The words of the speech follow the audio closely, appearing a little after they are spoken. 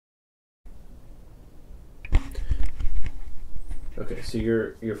Okay, so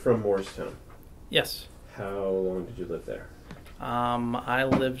you're from Morristown. Yes. How long did you live there? I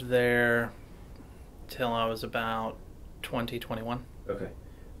lived there till I was about 20, 21. Okay.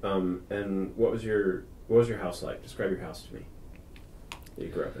 And what was your house like? Describe your house to me that you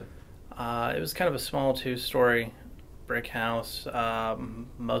grew up in. It was kind of a small 2-story brick house,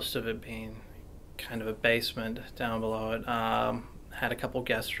 most of it being kind of a basement down below it. Had a couple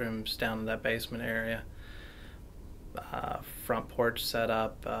guest rooms down in that basement area. Front porch set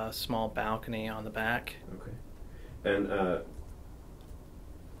up, a small balcony on the back. Okay. And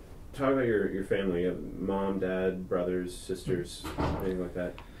talk about your family. You have mom, dad, brothers, sisters, anything like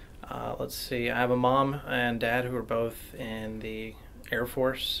that? Let's see. I have a mom and dad who are both in the Air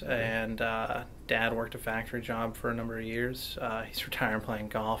Force, and dad worked a factory job for a number of years. He's retiring playing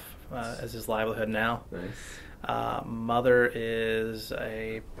golf as his livelihood now. Nice. Mother is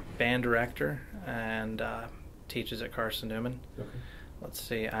a band director and teaches at Carson Newman. Okay. Let's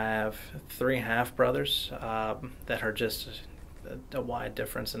see. I have 3 half-brothers that are just a wide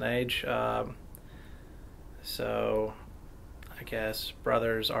difference in age. So I guess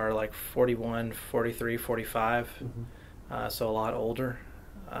brothers are like 41, 43, 45. Mm-hmm. So a lot older,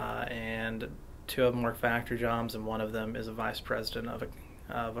 and 2 of them work factory jobs, and one of them is a vice president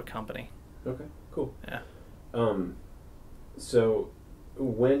of a company. Okay, cool. Yeah. So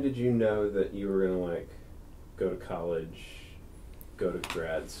when did you know that you were gonna go to college, go to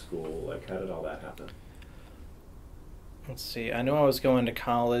grad school? Like, how did all that happen? Let's see. I knew I was going to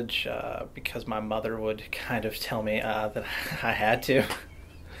college because my mother would kind of tell me that I had to.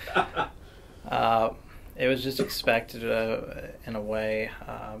 It was just expected in a way,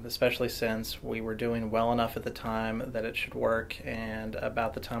 especially since we were doing well enough at the time that it should work, and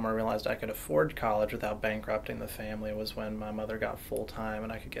about the time I realized I could afford college without bankrupting the family was when my mother got full-time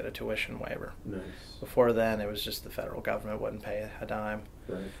and I could get a tuition waiver. Nice. Before then, it was just the federal government wouldn't pay a dime.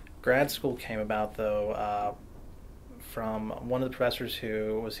 Right. Grad school came about, though, from one of the professors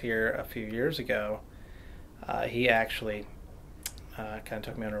who was here a few years ago. He actually kind of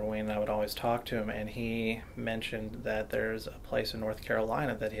took me under a wing, and I would always talk to him, and he mentioned that there's a place in North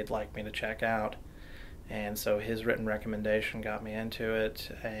Carolina that he'd like me to check out. And so his written recommendation got me into it,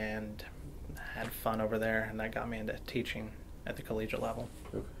 and had fun over there, and that got me into teaching at the collegiate level.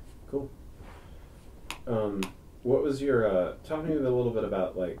 Okay, cool. What was your, talk to me a little bit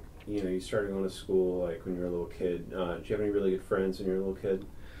about, you started going to school, when you were a little kid. Did you have any really good friends when you were a little kid?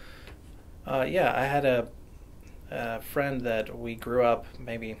 Yeah, I had a friend that we grew up,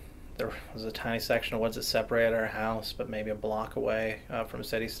 maybe there was a tiny section of woods that separated our house, but maybe a block away from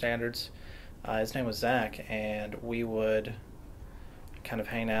city standards. His name was Zach, and we would kind of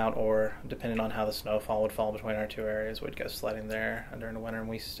hang out, or depending on how the snowfall would fall between our 2 areas, we'd go sledding there during the winter, and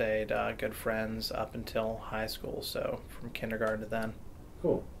we stayed good friends up until high school, so from kindergarten to then.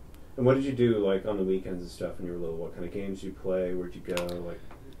 Cool. And what did you do, on the weekends and stuff when you were little? What kind of games did you play? Where'd you go?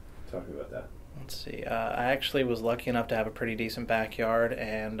 Talk to me about that. Let's see. I actually was lucky enough to have a pretty decent backyard,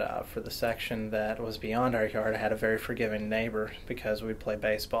 and for the section that was beyond our yard, I had a very forgiving neighbor because we'd play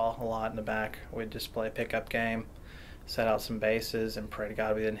baseball a lot in the back. We'd just play a pickup game, set out some bases, and pray to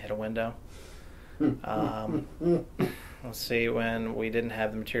God we didn't hit a window. Let's see. When we didn't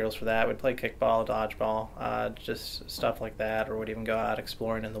have the materials for that, we'd play kickball, dodgeball, just stuff like that, or we'd even go out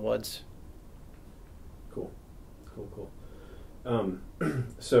exploring in the woods. Cool.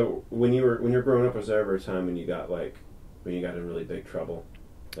 So when you were growing up, was there ever a time when you got in really big trouble?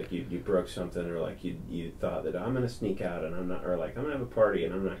 You broke something, or you thought that I'm gonna sneak out and I'm not, or I'm gonna have a party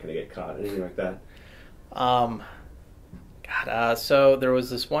and I'm not gonna get caught, anything like that? So there was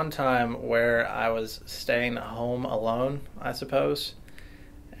this one time where I was staying home alone, I suppose,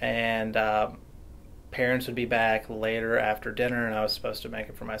 and parents would be back later after dinner, and I was supposed to make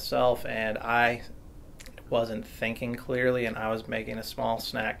it for myself, and I wasn't thinking clearly, and I was making a small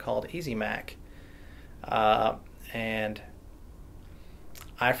snack called Easy Mac, and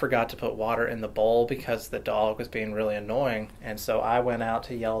I forgot to put water in the bowl because the dog was being really annoying, and so I went out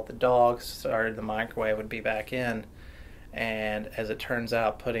to yell at the dog, started the microwave, would be back in, and as it turns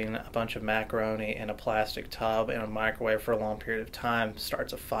out, putting a bunch of macaroni in a plastic tub in a microwave for a long period of time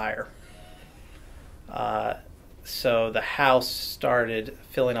starts a fire. So the house started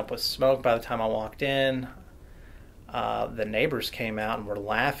filling up with smoke by the time I walked in. The neighbors came out and were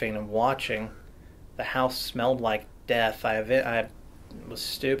laughing and watching. The house smelled like death. I was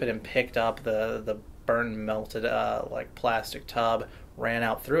stupid and picked up the burnt, melted plastic tub, ran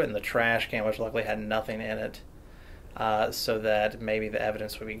out, threw it in the trash can, which luckily had nothing in it, so that maybe the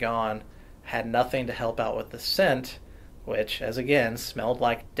evidence would be gone. Had nothing to help out with the scent, which, as again, smelled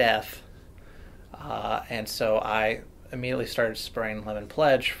like death. And so I immediately started spraying lemon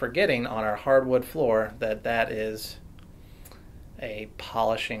pledge, forgetting on our hardwood floor that is a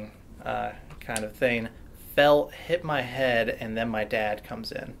polishing kind of thing. Hit my head, and then my dad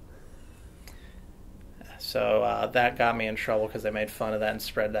comes in. So that got me in trouble because they made fun of that and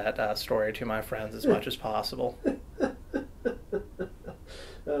spread that story to my friends as much as possible.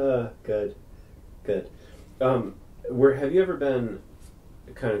 Good. Have you ever been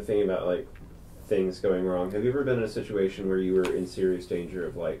kind of thinking about like things going wrong? Have you ever been in a situation where you were in serious danger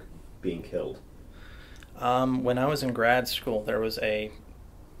of like being killed? When I was in grad school, there was a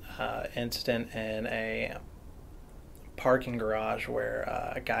incident in a parking garage where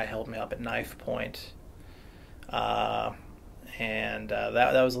a guy held me up at knife point. And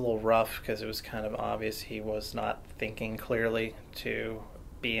that was a little rough because it was kind of obvious he was not thinking clearly to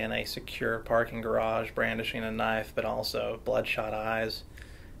be in a secure parking garage brandishing a knife, but also bloodshot eyes.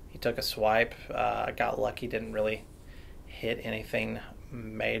 He took a swipe. I got lucky, didn't really hit anything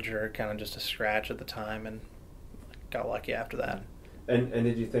major, kind of just a scratch at the time, and got lucky after that. And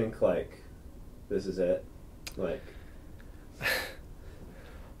did you think, like, this is it? Like...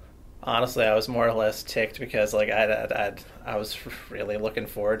 Honestly, I was more or less ticked because, like, I was really looking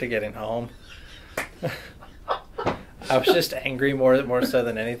forward to getting home. I was just angry more so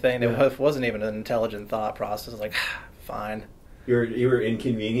than anything. Yeah. It wasn't even an intelligent thought process. Like, fine. You were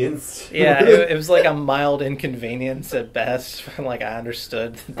inconvenienced? Yeah, it was like a mild inconvenience at best. Like, I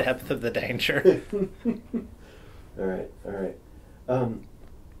understood the depth of the danger. All right.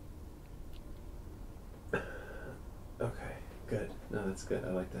 Okay, good. No, that's good.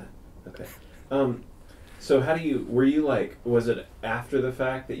 I like that. Okay. So were you like, was it after the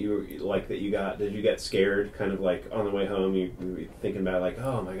fact that did you get scared kind of like on the way home, you were thinking about like,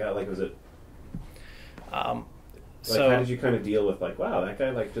 oh my God, like was it, how did you kind of deal with like, wow, that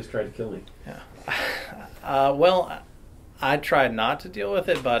guy like just tried to kill me? Yeah. Well, I tried not to deal with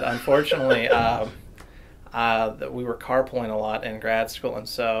it, but unfortunately, we were carpooling a lot in grad school, and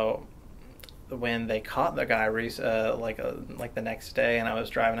so when they caught the guy like the next day, and I was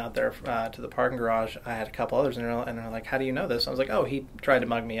driving out there to the parking garage, I had a couple others, and they're like, how do you know this? I was like, oh, he tried to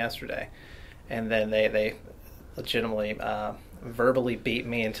mug me yesterday. And then they legitimately verbally beat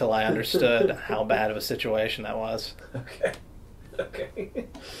me until I understood how bad of a situation that was. Okay.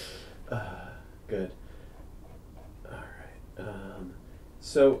 Good. All right.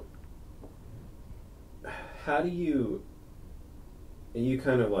 So how do you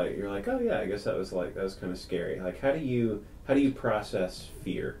kind of like, you're like, oh yeah, I guess that was kind of scary. Like, how do you process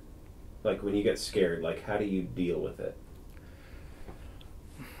fear? Like, when you get scared, like, how do you deal with it?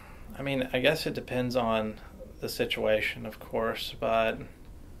 I mean, I guess it depends on the situation, of course, but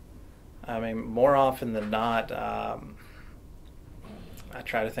I mean, more often than not, I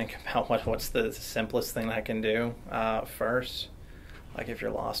try to think about what's the simplest thing I can do first. Like, if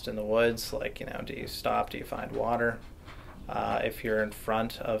you're lost in the woods, like, do you stop? Do you find water? If you're in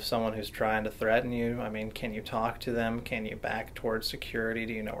front of someone who's trying to threaten you, I mean, can you talk to them? Can you back towards security?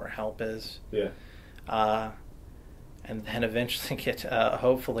 Do you know where help is? Yeah. And then eventually get,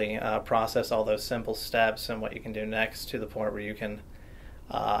 hopefully, process all those simple steps and what you can do next to the point where you can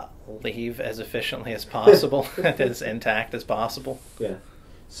leave as efficiently as possible and as intact as possible. Yeah.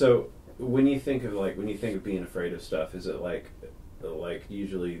 So when you think of being afraid of stuff, is it like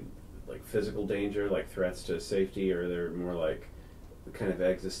usually like physical danger, like threats to safety, or they're more like kind of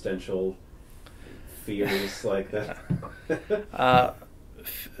existential fears like that?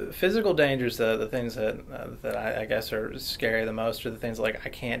 Physical dangers, the things that I guess are scary the most, are the things like I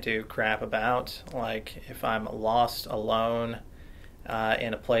can't do crap about. Like if I'm lost alone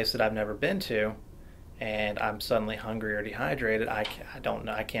in a place that I've never been to, and I'm suddenly hungry or dehydrated, I don't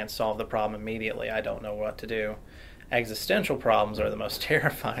know. I can't solve the problem immediately. I don't know what to do. Existential problems are the most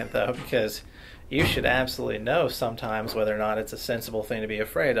terrifying, though, because you should absolutely know sometimes whether or not it's a sensible thing to be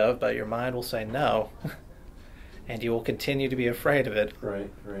afraid of, but your mind will say no, and you will continue to be afraid of it. Right.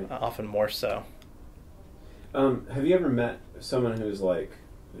 Often more so. Have you ever met someone who's like,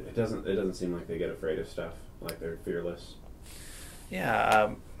 it doesn't seem like they get afraid of stuff, like they're fearless?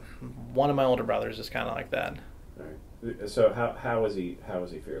 Yeah, one of my older brothers is kind of like that. All right. So how is he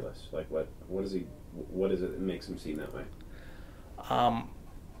fearless? Like what is it that makes him seem that way?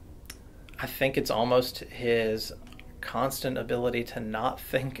 I think it's almost his constant ability to not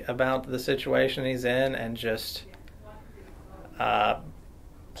think about the situation he's in and just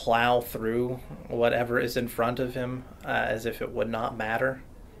plow through whatever is in front of him as if it would not matter.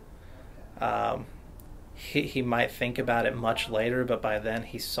 He might think about it much later, but by then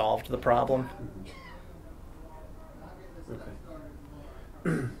he's solved the problem.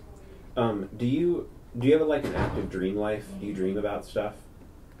 Okay. Do you Do you have like an active dream life? Do you dream about stuff?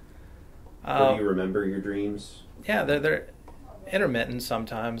 Or do you remember your dreams? Yeah, they're intermittent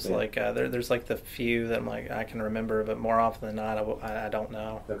sometimes. Yeah. Like there's like the few that I'm like I can remember, but more often than not, I don't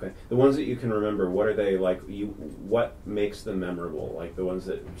know. Okay. The ones that you can remember, what are they like? What makes them memorable? Like the ones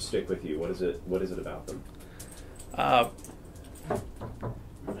that stick with you. What is it? What is it about them?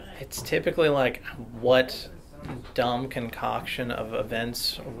 It's typically like what dumb concoction of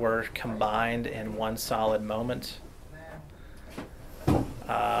events were combined in one solid moment.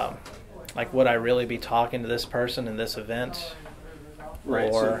 Like, would I really be talking to this person in this event?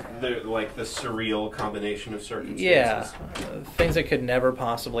 Right. Or, So they're like the surreal combination of circumstances. yeah, things that could never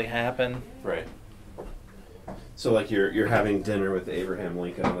possibly happen. Right. So like you're having dinner with Abraham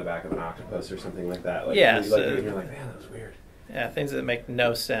Lincoln on the back of an octopus or something like that. Like, Yeah, and you're like, man, that was weird. Yeah, things that make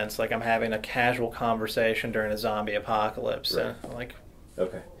no sense. Like I'm having a casual conversation during a zombie apocalypse. Right. Like,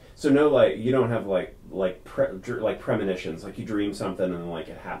 okay. So no, like you don't have like premonitions. Like you dream something and like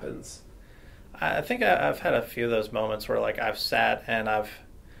it happens. I think I've had a few of those moments where like I've sat and I've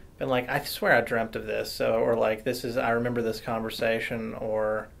been like, I swear I dreamt of this. So, or like I remember this conversation,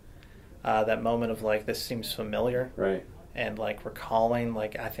 or that moment of like this seems familiar. Right. And like recalling,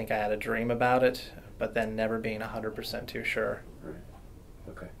 like I think I had a dream about it, but then never being 100% too sure. Right.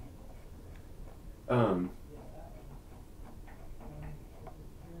 Okay.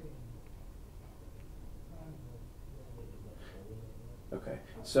 Okay.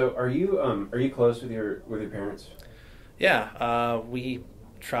 So are you close with your parents? Yeah, we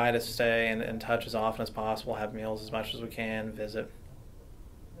try to stay in touch as often as possible, have meals as much as we can, visit.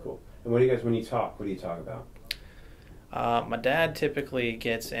 Cool. And what do you guys, when you talk, what do you talk about? My dad typically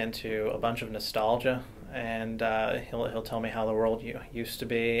gets into a bunch of nostalgia, and he'll tell me how the world used to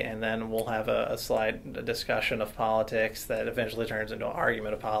be, and then we'll have a slight discussion of politics that eventually turns into an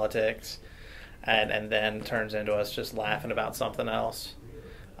argument of politics, and then turns into us just laughing about something else.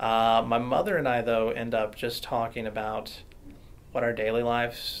 My mother and I, though, end up just talking about what our daily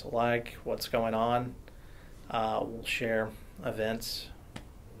life's like, what's going on. We'll share events.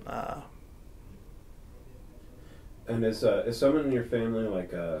 And is someone in your family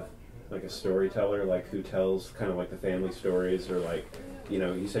like a storyteller, like who tells kind of like the family stories, or like, you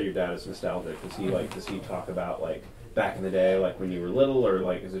know, you said your dad is nostalgic. Does he talk about like back in the day, like when you were little, or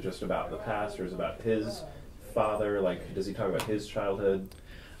like is it just about the past, or is it about his father? Like, does he talk about his childhood?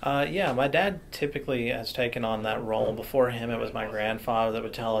 Yeah, my dad typically has taken on that role. Before him, it was my grandfather that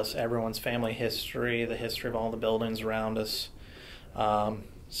would tell us everyone's family history, the history of all the buildings around us.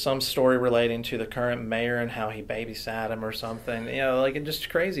 Some story relating to the current mayor and how he babysat him or something. You know, like just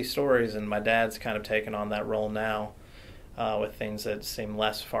crazy stories. And my dad's kind of taken on that role now with things that seem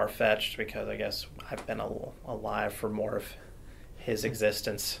less far-fetched, because I guess I've been alive for more of his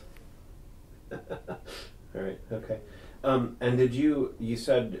existence. All right. Okay. And did you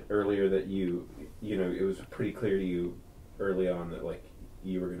said earlier that you know, it was pretty clear to you early on that like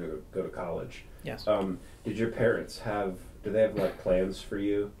you were going to go to college. Yes. Did your parents do they have like plans for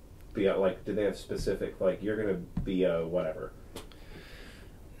you? Like, do they have specific, like, you're going to be a whatever?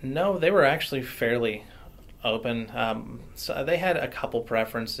 No, they were actually fairly open. So they had a couple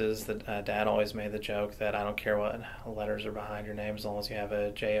preferences. That Dad always made the joke that I don't care what letters are behind your name as long as you have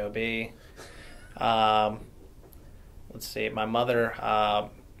a J-O-B. Let's see. My mother,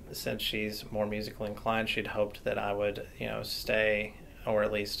 since she's more musically inclined, she'd hoped that I would, you know, stay or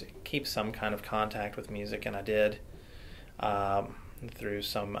at least keep some kind of contact with music, and I did. Through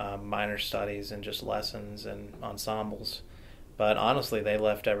some minor studies and just lessons and ensembles. But honestly, they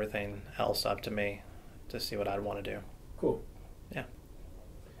left everything else up to me to see what I'd want to do. Cool. Yeah.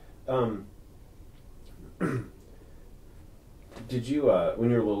 Did you,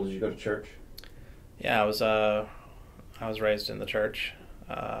 when you were little, did you go to church? Yeah, I was raised in the church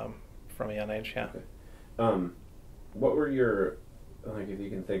from a young age, yeah. Okay. What were your, like, if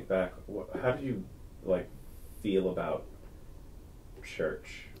you can think back, how did you, like, feel about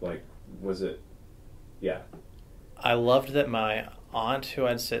church? Like, was it, yeah. I loved that my aunt, who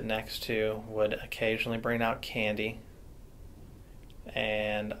I'd sit next to, would occasionally bring out candy,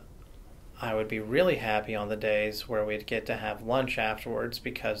 and I would be really happy on the days where we'd get to have lunch afterwards,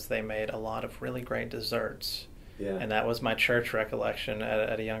 because they made a lot of really great desserts. Yeah. And that was my church recollection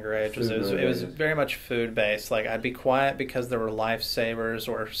at a younger age. It was very much food based. Like, I'd be quiet because there were Lifesavers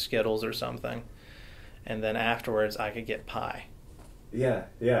or Skittles or something, and then afterwards I could get pie. Yeah,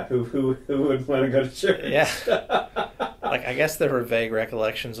 yeah. Who would want to go to church? Yeah. Like, I guess there were vague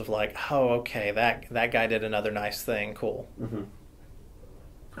recollections of like, oh, okay, that guy did another nice thing. Cool. Mm-hmm.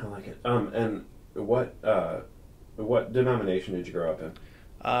 I like it. And what denomination did you grow up in?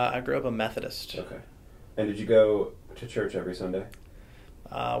 I grew up a Methodist. Okay. And did you go to church every Sunday?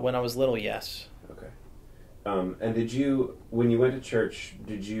 When I was little, yes. Okay. And did you, when you went to church,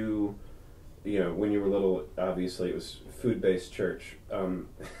 did you, when you were little, obviously it was food-based church.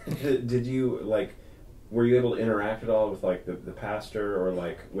 Did you, like, were you able to interact at all with, like, the pastor or,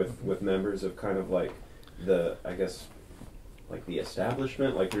 like, with members of kind of, like, the, I guess, like, the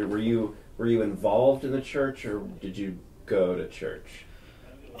establishment? Like, were you involved in the church, or did you go to church?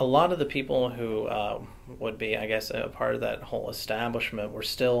 A lot of the people who would be, I guess, a part of that whole establishment were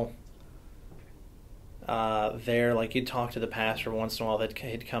still there. Like, you'd talk to the pastor once in a while. That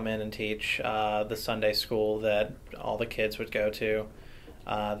he'd come in and teach the Sunday school that all the kids would go to.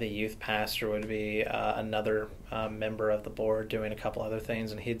 The youth pastor would be another member of the board doing a couple other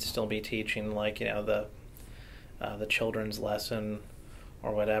things, and he'd still be teaching, like, the children's lesson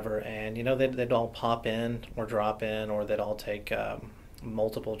or whatever. And they'd all pop in or drop in, or they'd all take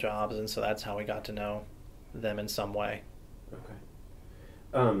multiple jobs, and so that's how we got to know them in some way. Okay.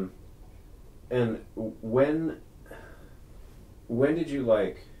 And when did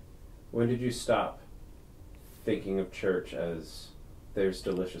you stop thinking of church as there's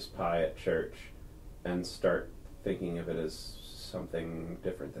delicious pie at church and start thinking of it as something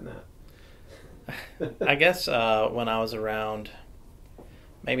different than that? I guess when I was around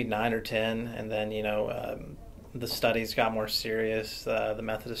maybe 9 or 10, and then the studies got more serious. The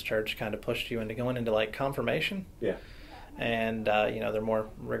Methodist Church kind of pushed you into going into, like, confirmation. Yeah. And there are more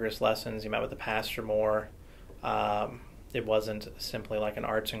rigorous lessons. You met with the pastor more. It wasn't simply like an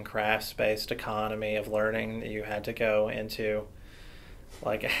arts and crafts based economy of learning. You had to go into,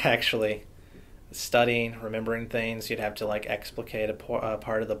 like, actually studying, remembering things. You'd have to, like, explicate a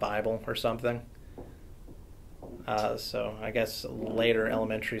part of the Bible or something. So I guess later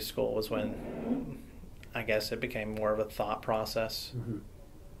elementary school was when I guess it became more of a thought process. Mm-hmm.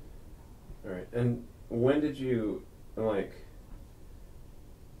 All right. And when did you, like,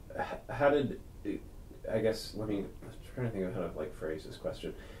 how did, I guess, I'm trying to think of how to, like, phrase this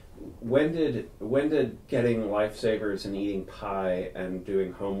question. When did getting lifesavers and eating pie and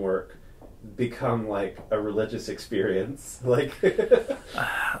doing homework become, like, a religious experience? Like,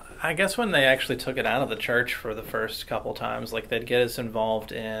 I guess when they actually took it out of the church for the first couple times, like, they'd get us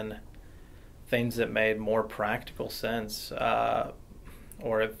involved in things that made more practical sense,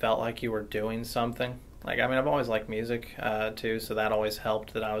 or it felt like you were doing something. Like, I mean, I've always liked music too, so that always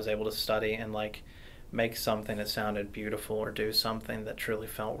helped, that I was able to study and, like, make something that sounded beautiful or do something that truly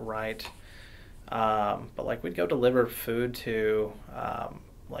felt right. But, like, we'd go deliver food to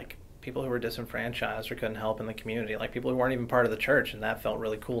like, people who were disenfranchised or couldn't help in the community, like people who weren't even part of the church, and that felt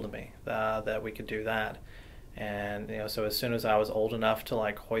really cool to me, that we could do that. And so as soon as I was old enough to,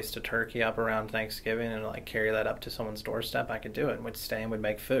 like, hoist a turkey up around Thanksgiving and, like, carry that up to someone's doorstep, I could do it, and we'd stay and we'd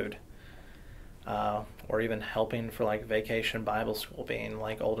make food. Or even helping for, like, vacation Bible school, being,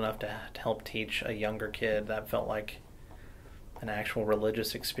 like, old enough to help teach a younger kid, that felt like an actual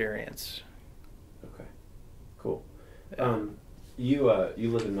religious experience. Okay, cool. You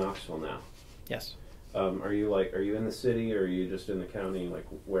live in Knoxville now. Yes. Are you in the city, or are you just in the county? Like,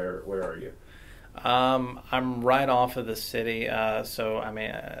 where are you? I'm right off of the city, so I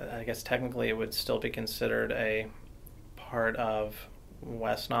mean, I guess technically it would still be considered a part of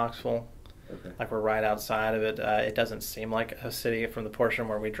West Knoxville. Okay. Like, we're right outside of it. It doesn't seem like a city from the portion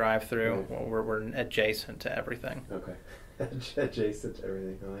where we drive through. Right. We're adjacent to everything. Okay. Adjacent to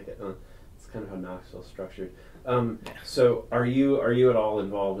everything. I like it. It's kind of how Knoxville's structured. So are you at all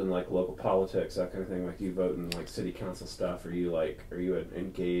involved in, like, local politics, that kind of thing? Like, do you vote in, like, city council stuff? Are you an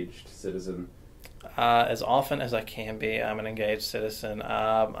engaged citizen? As often as I can be, I'm an engaged citizen.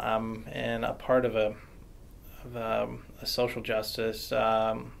 I'm in a part of a social justice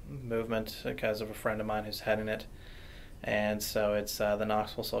movement because of a friend of mine who's heading it. And so it's the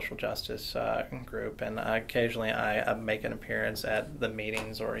Knoxville Social Justice group. And occasionally I make an appearance at the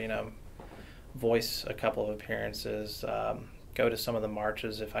meetings, or, voice a couple of appearances, go to some of the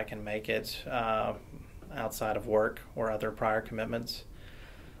marches if I can make it outside of work or other prior commitments.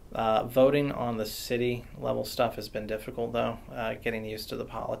 Voting on the city level stuff has been difficult, though, getting used to the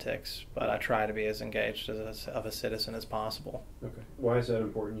politics, but I try to be as engaged of a citizen as possible. Okay. Why is that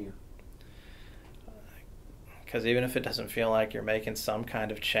important to you? Because even if it doesn't feel like you're making some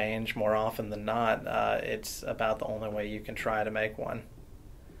kind of change, more often than not, it's about the only way you can try to make one,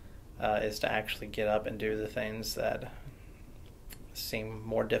 is to actually get up and do the things that seem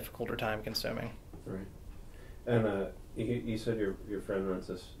more difficult or time-consuming. Right. And you said your friend runs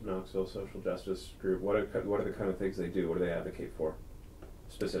this Knoxville Social Justice group. What are the kind of things they do? What do they advocate for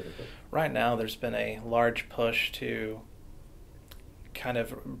specifically? Right now, there's been a large push to kind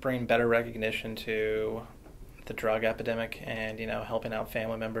of bring better recognition to the drug epidemic and, helping out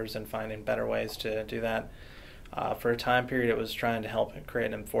family members and finding better ways to do that. For a time period, it was trying to help create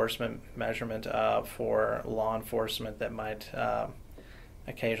an enforcement measurement for law enforcement that might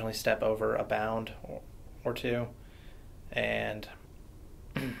occasionally step over a bound or two. And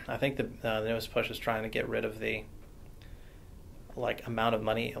I think the newest push is trying to get rid of the amount of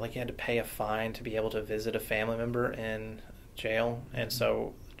money. Like, you had to pay a fine to be able to visit a family member in jail, and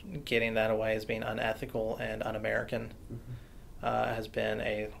so getting that away as being unethical and un-American has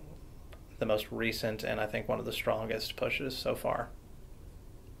been the most recent and I think one of the strongest pushes so far.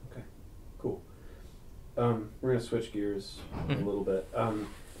 Okay, cool. We're going to switch gears a little bit.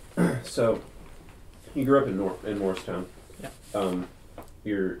 So, you grew up in Morristown. Yeah.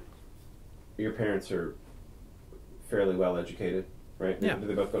 Your parents are fairly well educated, right? Yeah. Did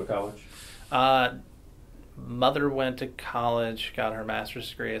they both go to college? Mother went to college, got her master's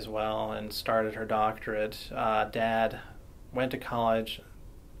degree as well, and started her doctorate. Dad went to college,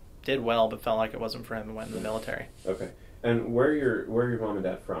 did well, but felt like it wasn't for him and went in the military. Okay. And where are your mom and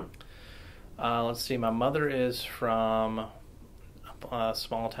dad from? Let's see. My mother is from a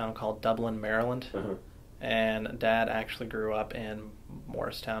small town called Dublin, Maryland. Uh-huh. And Dad actually grew up in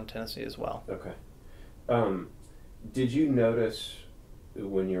Morristown, Tennessee as well. Okay. Did you notice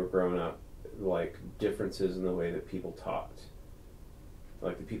when you were growing up, differences in the way that people talked?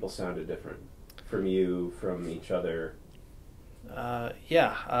 Like, the people sounded different from you, from each other?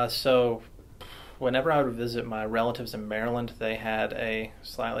 Yeah. So whenever I would visit my relatives in Maryland, they had a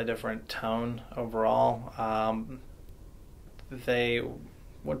slightly different tone overall. They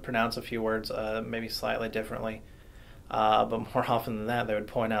would pronounce a few words maybe slightly differently, but more often than that, they would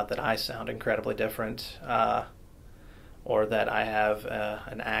point out that I sound incredibly different, or that I have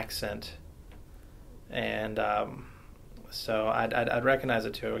an accent. And so I'd recognize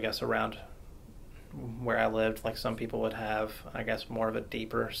it too, I guess, around where I lived. Like, some people would have, I guess, more of a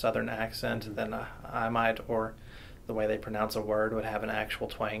deeper Southern accent than I might, or the way they pronounce a word would have an actual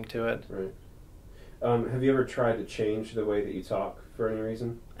twang to it. Right. Have you ever tried to change the way that you talk for any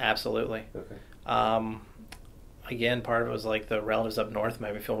reason? Absolutely. Okay. Again, part of it was like the relatives up north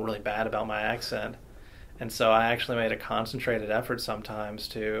made me feel really bad about my accent. And so I actually made a concentrated effort sometimes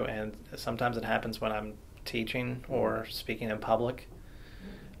to, and sometimes it happens when I'm teaching or speaking in public.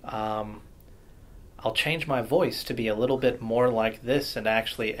 I'll change my voice to be a little bit more like this and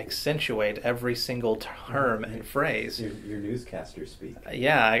actually accentuate every single term and phrase. Your newscaster speak.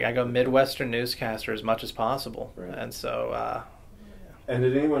 Yeah, I go Midwestern newscaster as much as possible. Right. And so... and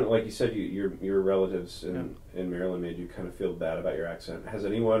did anyone, like you said, your relatives in Maryland made you kind of feel bad about your accent? Has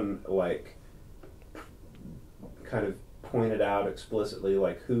anyone, kind of pointed out explicitly,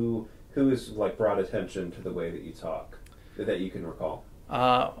 who has, brought attention to the way that you talk, that you can recall?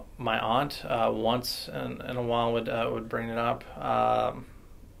 My aunt once in a while would bring it up.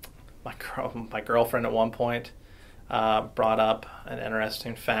 My girlfriend at one point brought up an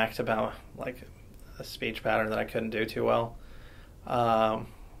interesting fact about a speech pattern that I couldn't do too well, or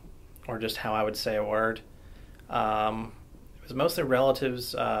just how I would say a word. It was mostly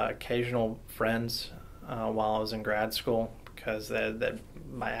relatives, occasional friends while I was in grad school, because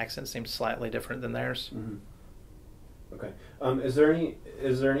my accent seemed slightly different than theirs. Mm-hmm. Okay. Is there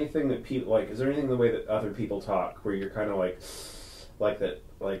anything that people is there anything in the way that other people talk where you're kind of like that,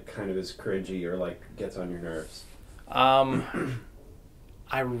 kind of is cringy or gets on your nerves?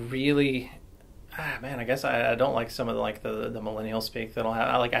 I really, I guess I don't like some of the millennial speak that'll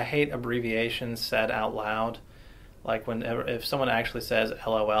have. I hate abbreviations said out loud. If someone actually says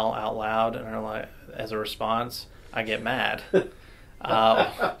LOL out loud and as a response, I get mad.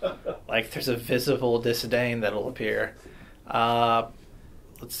 There's a visible disdain that'll appear.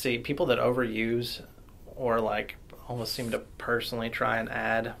 Let's see, people that overuse or almost seem to personally try and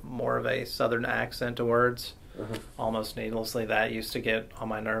add more of a Southern accent to words, almost needlessly. That used to get on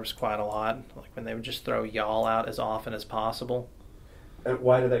my nerves quite a lot. When they would just throw y'all out as often as possible. And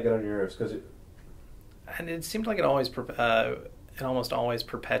why did that get on your nerves? And it seemed like it almost always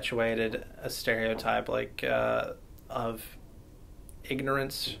perpetuated a stereotype of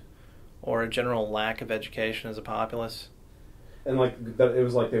ignorance or a general lack of education as a populace. And it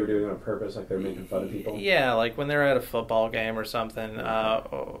was they were doing it on purpose, they were making fun of people. Yeah, when they're at a football game or something.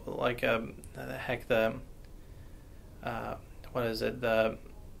 What is it?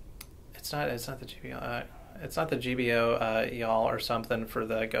 It's not the GBO. It's not the GBO y'all or something for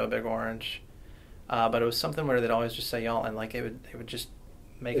the Go Big Orange. But it was something where they'd always just say y'all, and they would just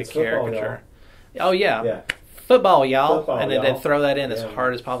make a caricature. Football, oh yeah. Yeah. Football, y'all. Football, and y'all. They'd throw that in as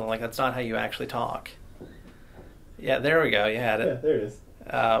hard as possible. That's not how you actually talk. Yeah, there we go. You had Yeah, it. there it is.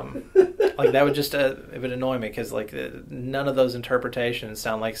 Like that would just it would annoy me because like none of those interpretations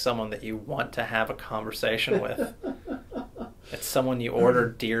sound like someone that you want to have a conversation with. It's someone you order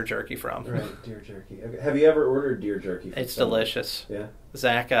deer jerky from. Right, deer jerky. Okay. Have you ever ordered deer jerky from It's someone? delicious. Yeah.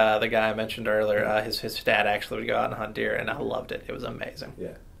 Zach, the guy I mentioned earlier, his dad actually would go out and hunt deer, and I loved it. It was amazing.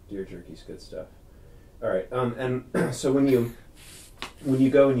 Yeah, deer jerky's good stuff. All right, and so when you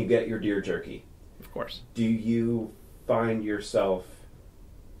go and you get your deer jerky, Of course. do you find yourself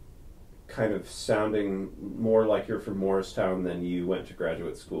kind of sounding more like you're from Morristown than you went to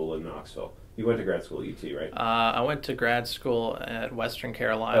graduate school in Knoxville? You went to grad school at UT, right? I went to grad school at Western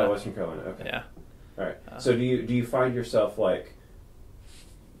Carolina. Oh, Western Carolina. Okay. Yeah. All right. So do you find yourself like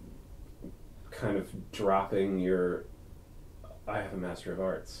kind of dropping your I have a Master of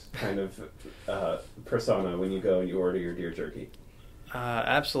Arts kind of persona when you go and you order your deer jerky?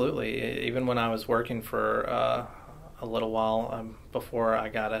 Absolutely. Even when I was working for a little while before I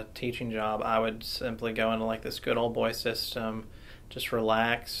got a teaching job, I would simply go into like this good old boy system, just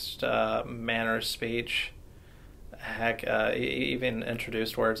relaxed manner of speech. Heck, even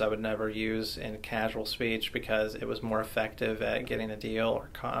introduced words I would never use in casual speech because it was more effective at getting a deal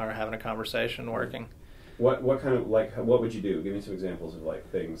or having a conversation working. What kind of what would you do? Give me some examples of like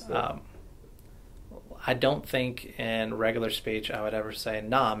things that. I don't think in regular speech I would ever say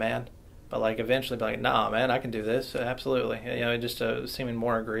 "nah, man," but like eventually be like "nah, man, I can do this." Absolutely, just seeming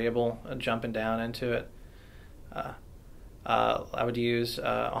more agreeable, jumping down into it. I would use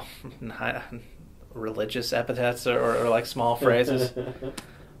religious epithets or like small phrases.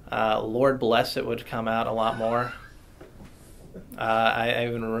 Lord bless it would come out a lot more. I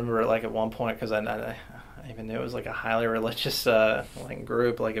even remember like at one point because I even knew it was like a highly religious like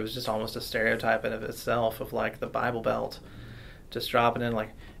group, like it was just almost a stereotype in of itself of like the Bible Belt, just dropping in like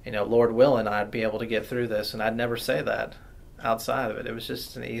Lord willing I'd be able to get through this, and I'd never say that outside of it. It was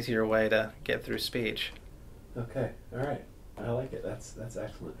just an easier way to get through speech. Okay, all right. I like it. That's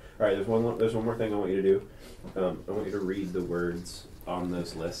excellent. All right, there's one more thing I want you to do. I want you to read the words on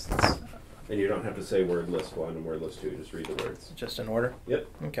those lists, and you don't have to say word list 1 and word list 2. Just read the words. Just in order. Yep.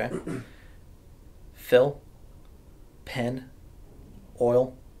 Okay. Fill, pen,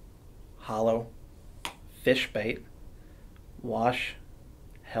 oil, hollow, fish bait, wash,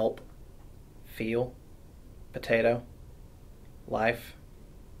 help, feel, potato, life,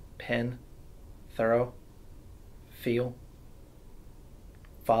 pin, thorough, feel,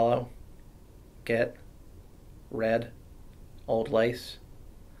 follow, get, red, old lace,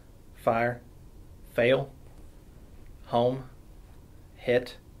 fire, fail, home,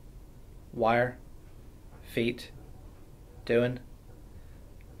 hit, wire, feet, doing,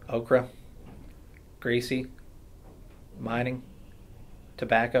 okra, greasy, mining,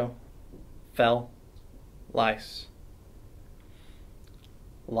 tobacco, fell, lice,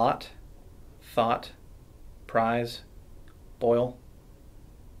 lot, thought, prize, boil,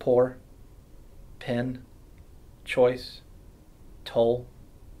 pour, pin, choice, toll,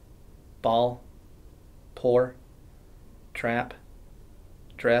 ball, pour, trap,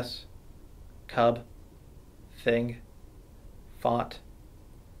 dress, cub, thing, fought,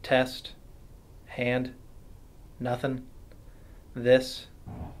 test, hand, nothing, this,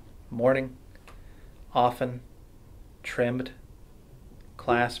 morning, often, trimmed,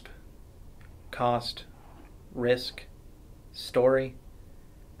 clasp, cost, risk, story,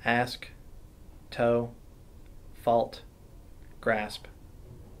 ask, toe, fault, grasp.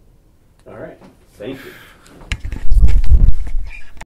 All right. Thank you.